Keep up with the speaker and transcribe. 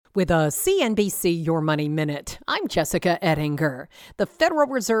With a CNBC Your Money Minute, I'm Jessica Ettinger. The Federal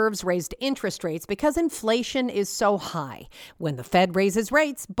Reserve's raised interest rates because inflation is so high. When the Fed raises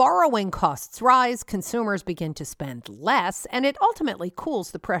rates, borrowing costs rise, consumers begin to spend less, and it ultimately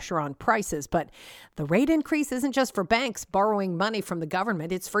cools the pressure on prices. But the rate increase isn't just for banks borrowing money from the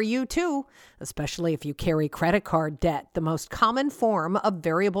government, it's for you too, especially if you carry credit card debt, the most common form of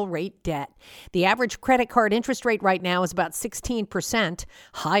variable rate debt. The average credit card interest rate right now is about 16%,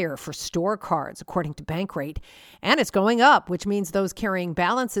 higher for store cards, according to Bankrate. And it's going up, which means those carrying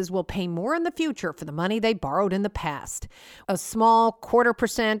balances will pay more in the future for the money they borrowed in the past. A small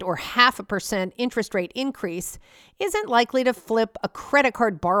 0.25% or 0.5% interest rate increase isn't likely to flip a credit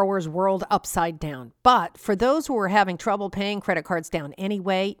card borrower's world upside down. But for those who are having trouble paying credit cards down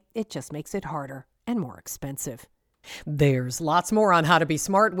anyway, it just makes it harder and more expensive. There's lots more on how to be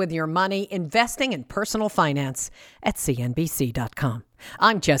smart with your money, investing, and personal finance at CNBC.com.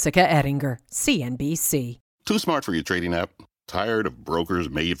 I'm Jessica Ettinger, CNBC. Too smart for your trading app? Tired of brokers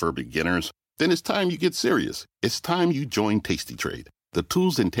made for beginners? Then it's time you get serious. It's time you join tastytrade, the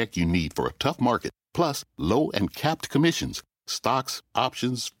tools and tech you need for a tough market, plus low and capped commissions, stocks,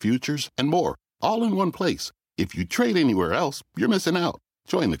 options, futures, and more, all in one place. If you trade anywhere else, you're missing out.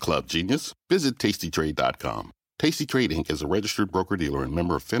 Join the club, genius. Visit tastytrade.com. tastytrade Inc. is a registered broker-dealer and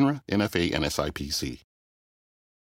member of FINRA, NFA, and SIPC.